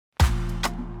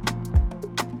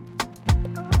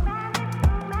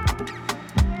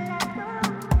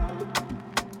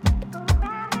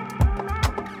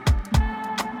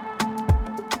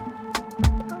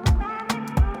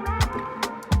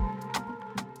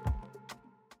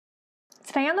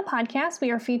Today on the podcast, we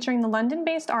are featuring the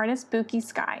London-based artist Bukky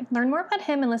Sky. Learn more about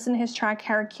him and listen to his track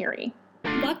Harakiri.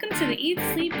 Welcome to the Eat,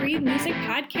 Sleep, Breathe Music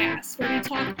podcast, where we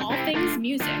talk all things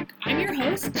music. I'm your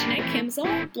host, Jeanette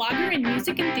Kimzel, blogger and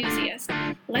music enthusiast.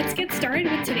 Let's get started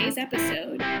with today's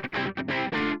episode.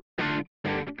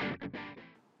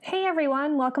 Hey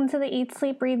everyone, welcome to the Eat,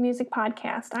 Sleep, Breathe Music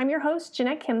podcast. I'm your host,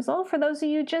 Jeanette Kimzel. For those of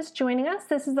you just joining us,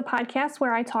 this is the podcast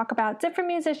where I talk about different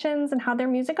musicians and how their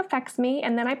music affects me,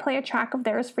 and then I play a track of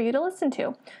theirs for you to listen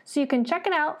to. So you can check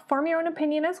it out, form your own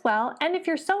opinion as well, and if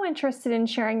you're so interested in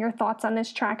sharing your thoughts on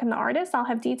this track and the artist, I'll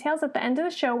have details at the end of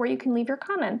the show where you can leave your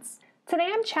comments. Today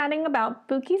I'm chatting about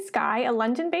Bukky Sky, a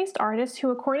London-based artist who,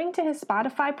 according to his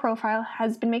Spotify profile,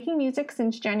 has been making music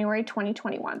since January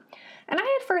 2021. And I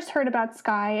had first heard about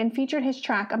Sky and featured his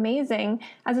track Amazing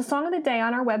as a song of the day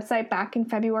on our website back in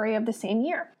February of the same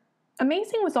year.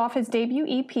 Amazing was off his debut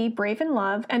EP, Brave in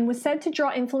Love, and was said to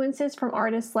draw influences from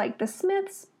artists like The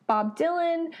Smiths, Bob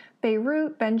Dylan,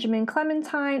 Beirut, Benjamin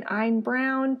Clementine, Ian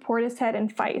Brown, Portishead,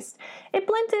 and Feist. It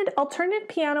blended alternative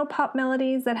piano pop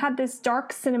melodies that had this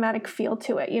dark cinematic feel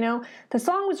to it. The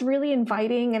song was really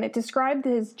inviting, and it described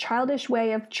his childish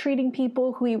way of treating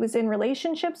people who he was in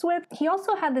relationships with. He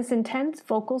also had this intense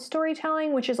vocal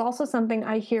storytelling, which is also something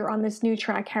I hear on this new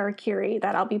track, Harakiri,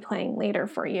 that I'll be playing later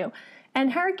for you. And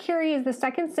Harakiri is the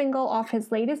second single off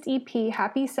his latest EP,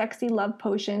 Happy Sexy Love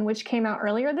Potion, which came out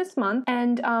earlier this month.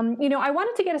 And, I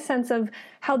wanted to get a sense of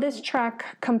how this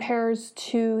track compares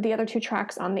to the other two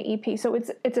tracks on the EP. So it's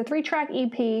a 3-track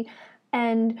EP,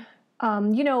 and,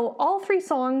 all 3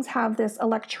 songs have this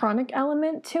electronic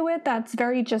element to it that's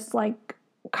very just like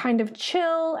kind of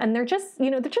chill, and they're just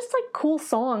like cool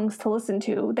songs to listen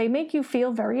to. They make you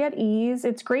feel very at ease.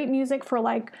 It's great music for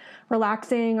like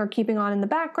relaxing or keeping on in the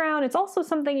background. It's also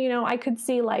something, I could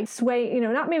see like sway,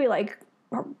 not maybe like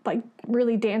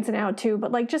really dancing out to,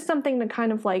 but like just something to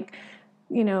kind of like,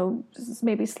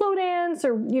 maybe slow dance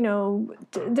or,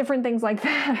 different things like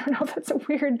that. I don't know if that's a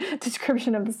weird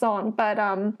description of the song, but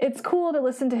it's cool to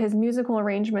listen to his musical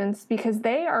arrangements because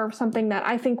they are something that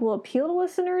I think will appeal to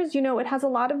listeners. It has a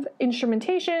lot of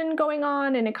instrumentation going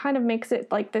on, and it kind of makes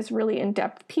it like this really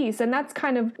in-depth piece. And that's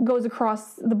kind of goes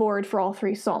across the board for all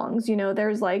 3 songs.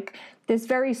 There's like this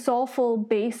very soulful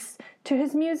bass to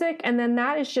his music, and then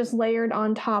that is just layered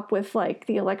on top with like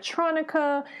the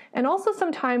electronica and also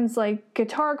sometimes like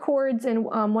guitar chords in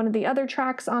one of the other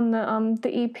tracks on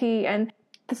the EP. And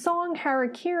the song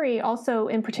Harakiri also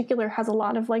in particular has a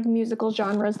lot of like musical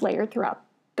genres layered throughout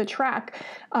the track.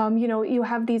 You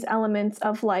have these elements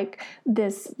of like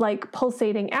this like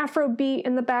pulsating Afrobeat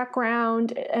in the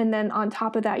background, and then on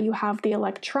top of that you have the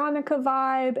electronica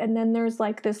vibe, and then there's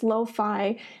like this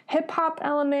lo-fi hip-hop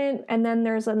element, and then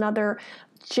there's another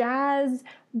jazz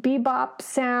bebop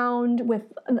sound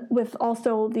with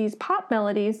also these pop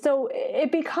melodies. So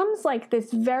it becomes like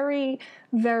this very,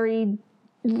 very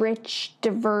rich,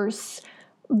 diverse,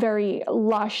 very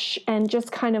lush and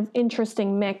just kind of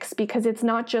interesting mix, because it's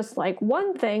not just like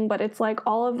one thing, but it's like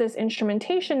all of this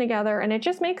instrumentation together, and it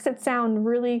just makes it sound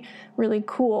really, really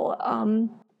cool.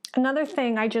 Another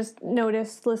thing I just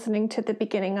noticed listening to the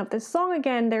beginning of this song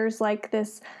again, there's like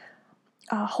this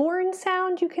horn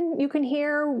sound you can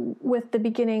hear with the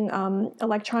beginning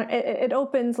electronic. It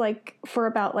opens like for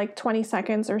about like 20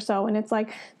 seconds or so, and it's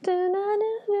like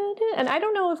and I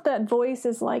don't know if that voice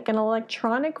is like an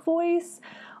electronic voice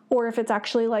or if it's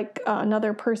actually like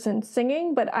another person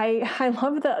singing, but I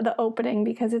love the opening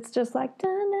because it's just like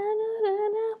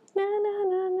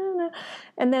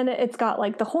and then it's got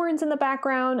like the horns in the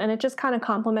background, and it just kind of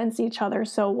complements each other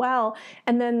so well.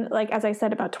 And then, like as I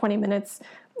said, about 20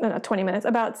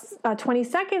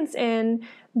 seconds in,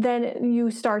 then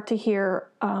you start to hear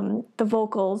the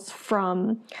vocals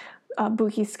from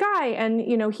Bukky Sky, and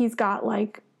he's got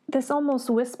like this almost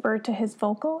whisper to his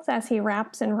vocals as he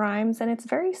raps and rhymes, and it's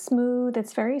very smooth,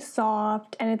 it's very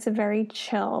soft, and it's very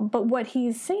chill. But what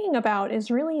he's singing about is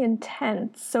really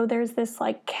intense, so there's this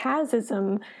like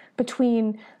chasm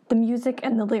between the music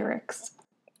and the lyrics.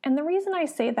 And the reason I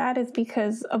say that is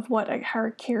because of what a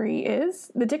harakiri is.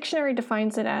 The dictionary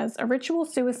defines it as a ritual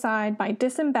suicide by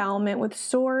disembowelment with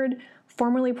sword,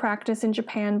 formerly practiced in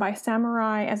Japan by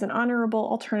samurai as an honorable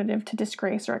alternative to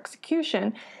disgrace or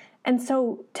execution. And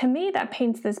so to me, that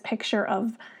paints this picture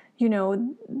of,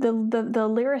 the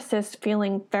lyricist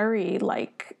feeling very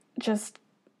like just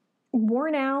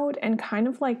worn out and kind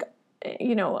of like,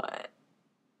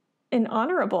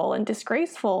 inhonorable and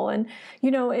disgraceful. And,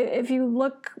 if you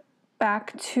look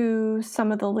back to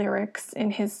some of the lyrics in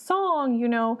his song,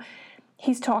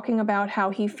 he's talking about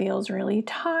how he feels really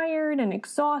tired and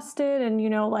exhausted and,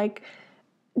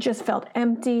 just felt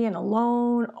empty and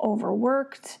alone,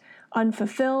 overworked,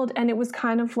 unfulfilled. And it was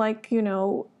kind of like,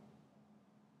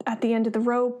 at the end of the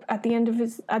rope, at the end of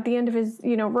his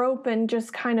rope, and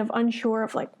just kind of unsure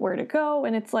of like where to go.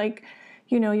 And it's like,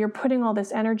 you're putting all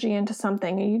this energy into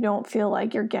something and you don't feel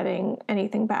like you're getting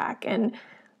anything back. And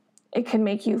it can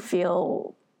make you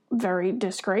feel very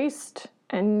disgraced.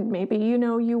 And maybe,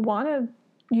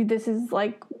 this is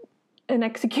like an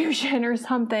execution or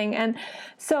something. And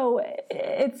so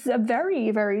it's a very,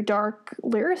 very dark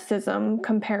lyricism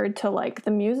compared to like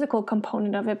the musical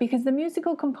component of it, because the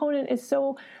musical component is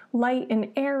so light and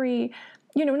airy,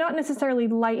 not necessarily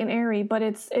light and airy, but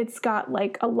it's got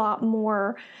like a lot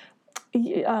more,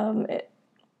 I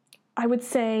would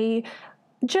say,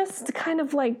 just kind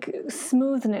of like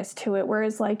smoothness to it.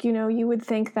 Whereas like, you would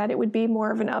think that it would be more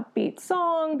of an upbeat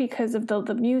song because of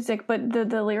the music, but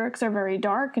the lyrics are very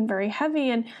dark and very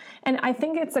heavy. And I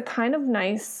think it's a kind of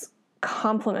nice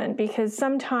compliment, because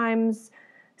sometimes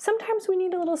we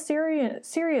need a little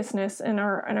seriousness in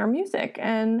our music.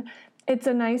 And it's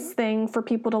a nice thing for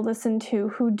people to listen to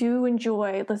who do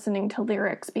enjoy listening to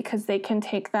lyrics, because they can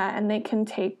take that and they can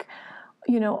take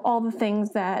all the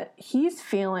things that he's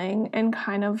feeling and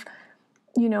kind of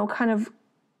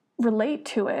relate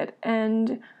to it,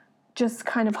 and just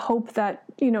kind of hope that,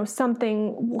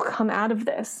 something will come out of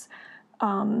this.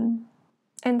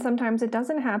 And sometimes it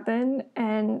doesn't happen.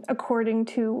 And according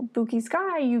to Bukky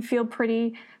Sky, you feel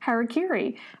pretty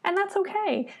harakiri, and that's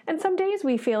okay. And some days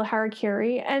we feel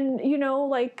harakiri, and,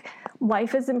 like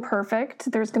life isn't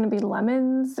perfect. There's going to be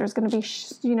lemons. There's going to be,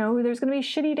 there's going to be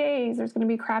shitty days. There's going to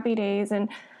be crappy days. And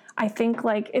I think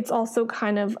like it's also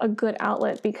kind of a good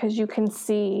outlet, because you can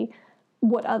see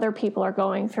what other people are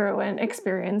going through and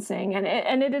experiencing. And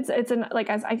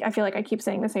I feel like I keep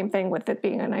saying the same thing with it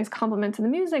being a nice compliment to the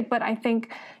music, but I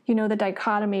think, the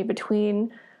dichotomy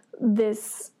between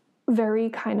this very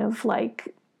kind of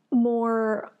like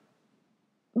more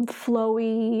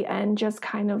flowy and just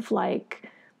kind of like,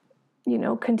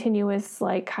 continuous,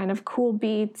 like kind of cool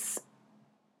beats.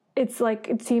 It's like,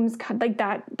 it seems kind of like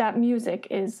that music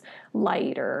is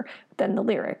lighter than the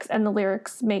lyrics, and the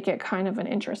lyrics make it kind of an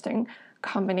interesting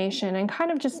combination, and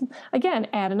kind of just, again,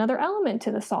 add another element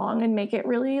to the song and make it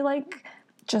really like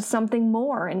just something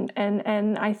more. And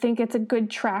I think it's a good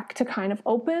track to kind of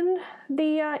open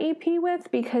the EP with,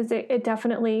 because it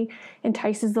definitely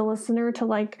entices the listener to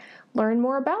like learn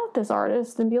more about this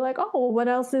artist and be like, oh, what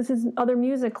else is his other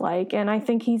music like? And I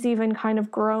think he's even kind of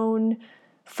grown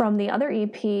from the other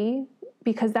EP,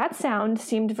 because that sound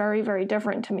seemed very, very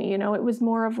different to me. It was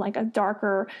more of like a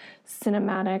darker,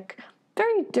 cinematic,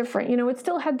 very different. It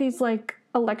still had these like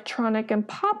electronic and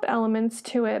pop elements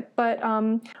to it, but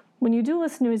when you do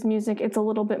listen to his music, it's a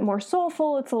little bit more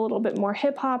soulful, it's a little bit more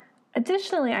hip hop.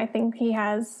 Additionally, I think he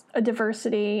has a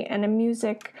diversity and a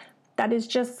music that is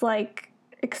just like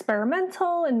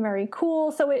experimental and very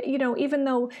cool. So it, even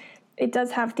though it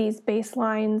does have these bass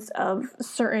lines of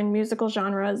certain musical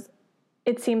genres,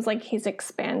 it seems like he's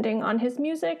expanding on his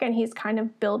music, and he's kind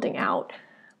of building out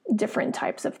different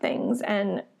types of things.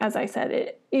 And as I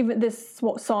said, even this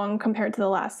song compared to the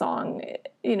last song,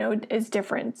 is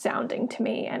different sounding to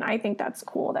me. And I think that's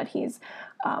cool that he's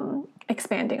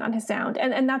expanding on his sound.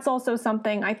 And that's also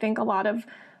something I think a lot of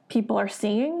people are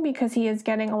seeing, because he is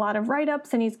getting a lot of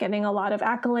write-ups and he's getting a lot of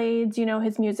accolades.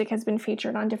 His music has been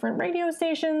featured on different radio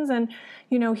stations, and,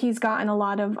 he's gotten a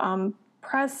lot of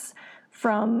press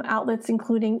from outlets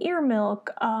including Ear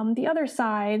Milk, The Other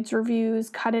Side's reviews,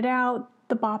 Cut It Out,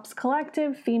 The Bops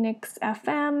Collective, Phoenix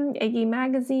FM, Iggy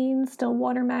Magazine,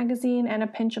 Stillwater Magazine, and A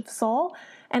Pinch of Soul.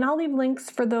 And I'll leave links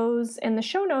for those in the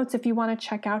show notes if you want to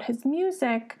check out his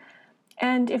music.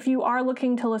 And if you are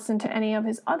looking to listen to any of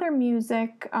his other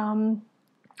music,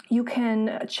 you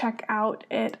can check out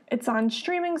it. It's on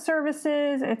streaming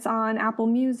services. It's on Apple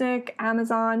Music,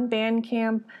 Amazon,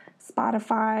 Bandcamp,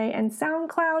 Spotify, and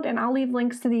SoundCloud. And I'll leave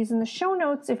links to these in the show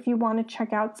notes if you want to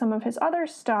check out some of his other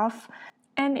stuff.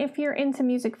 And if you're into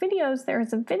music videos,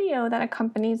 there's a video that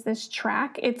accompanies this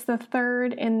track. It's the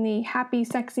third in the Happy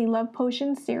Sexy Love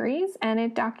Potion series, and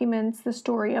it documents the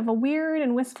story of a weird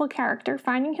and wistful character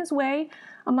finding his way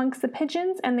amongst the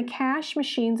pigeons and the cash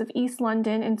machines of East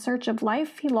London in search of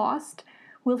life he lost.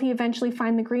 Will he eventually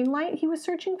find the green light he was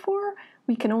searching for?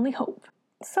 We can only hope.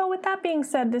 So with that being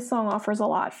said, this song offers a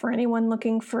lot for anyone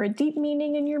looking for a deep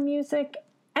meaning in your music.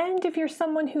 And if you're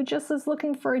someone who just is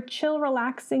looking for a chill,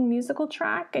 relaxing musical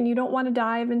track and you don't want to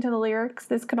dive into the lyrics,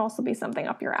 this could also be something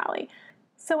up your alley.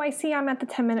 So I see I'm at the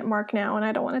 10-minute mark now, and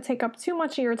I don't want to take up too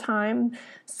much of your time.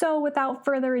 So without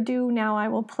further ado, now I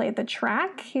will play the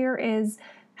track. Here is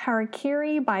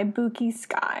Harakiri by Bukky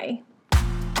Sky.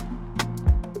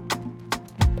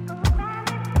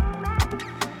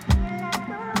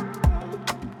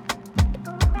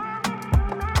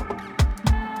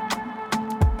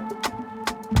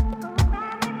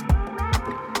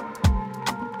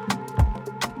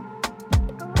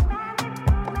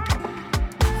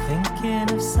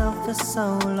 Thinking of self for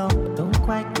so long, don't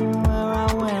quite know where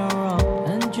I went wrong,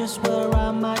 and just where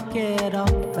I might get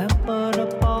off and put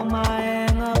up all my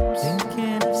hang-ups.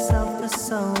 Thinking of self for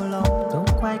so long,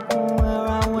 don't quite know where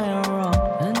I went wrong,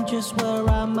 and just where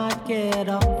I might get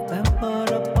off and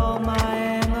put up all my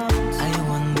hang-ups. I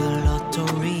won the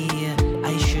lottery,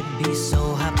 I should be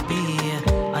so happy.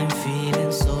 I'm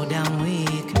feeling so damn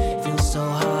weak, feel so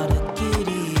hard to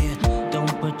giddy.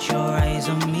 Don't put your eyes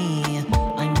on me,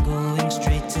 I'm going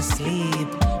straight to sleep.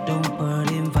 Don't put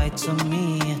invites on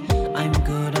me, I'm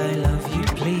good, I love you,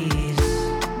 please.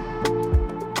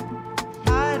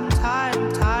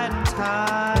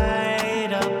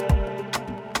 Tied up.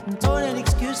 Don't need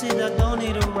excuses, I don't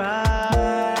need a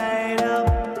ride up.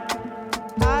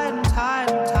 Tied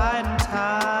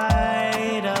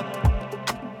up.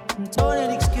 Don't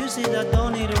need excuses, I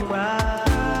don't need a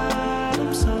ride.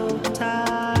 I'm so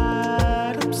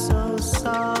tired, I'm so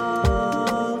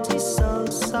salty, so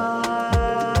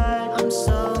sorry. I'm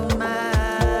so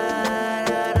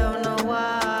mad, I don't know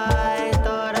why.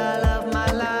 Thought I loved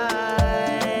my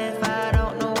life, I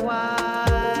don't know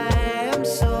why. I'm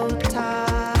so tired.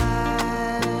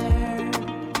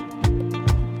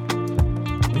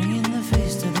 Bringing the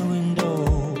face to the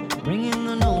window, bringing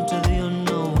the known to the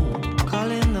unknown.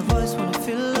 Calling the voice when I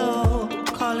feel low,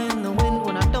 calling the wind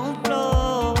when I don't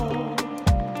blow.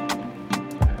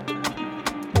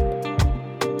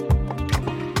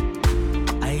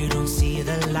 I don't see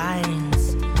the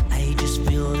lines, I just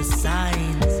feel the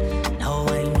signs. Now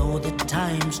I know the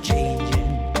time's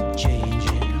changing,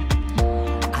 changing.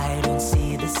 I don't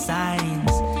see the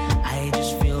signs, I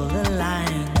just feel the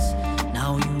lines.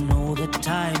 Now you know the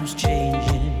time's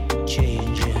changing,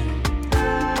 changing.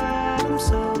 I'm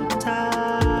so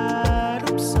tired,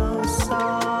 I'm so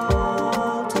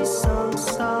salty, so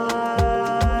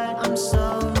sorry. I'm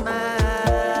so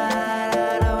mad,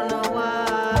 I don't know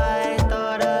why.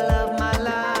 Thought I loved my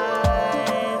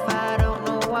life, I don't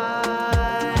know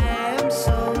why. I'm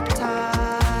so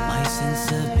tired. My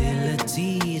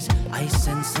sensibilities, I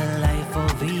sense a life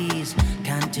of ease.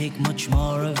 Can't take much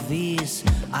more of these.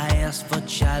 I ask for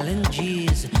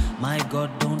challenges. My God,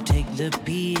 don't take the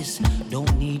peace.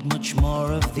 Don't need much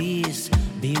more of these.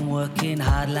 Been working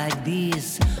hard like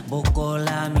this.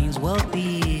 Bokola means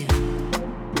wealthy.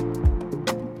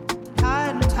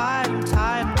 Tied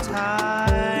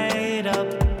up.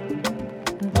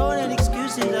 Don't need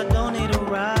excuses, I don't need a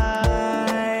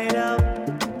ride up.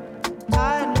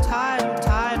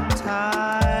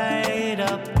 Tied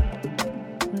up.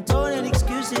 Don't need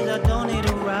excuses, I don't need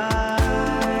a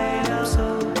ride. I'm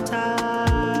so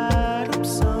tired, I'm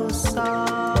so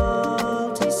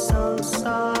salty, so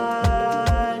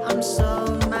sorry. I'm so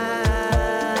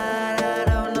mad, I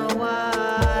don't know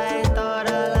why. Thought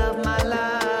I loved my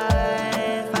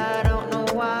life, I don't know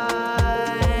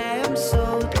why. I'm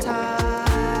so tired.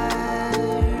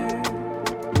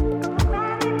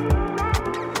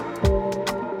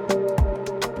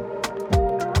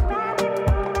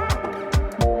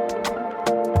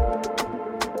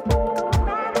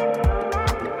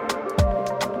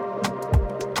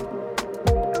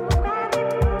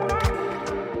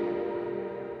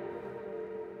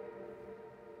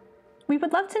 We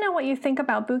would love to know what you think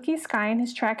about Bukky Sky and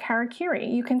his track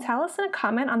Harakiri. You can tell us in a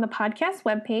comment on the podcast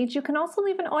webpage. You can also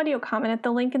leave an audio comment at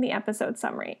the link in the episode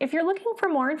summary. If you're looking for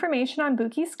more information on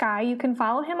Bukky Sky, you can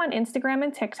follow him on Instagram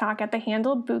and TikTok at the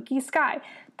handle Bukky Sky.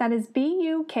 That is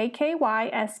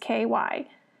BUKKYSKY.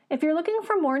 If you're looking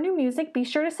for more new music, be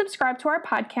sure to subscribe to our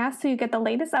podcast so you get the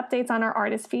latest updates on our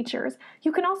artist features.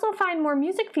 You can also find more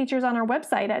music features on our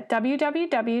website at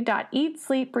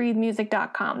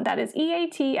www.eatsleepbreathemusic.com. That is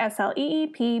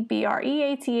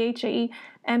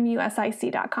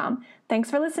EATSLEEPBREATHAMUSIC.com. Thanks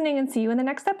for listening and see you in the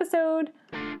next episode.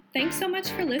 Thanks so much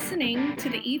for listening to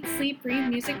the Eat, Sleep, Breathe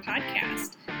Music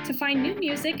podcast. To find new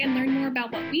music and learn more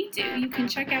about what we do, you can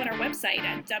check out our website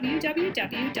at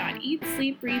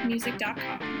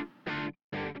www.eatsleepbreathemusic.com.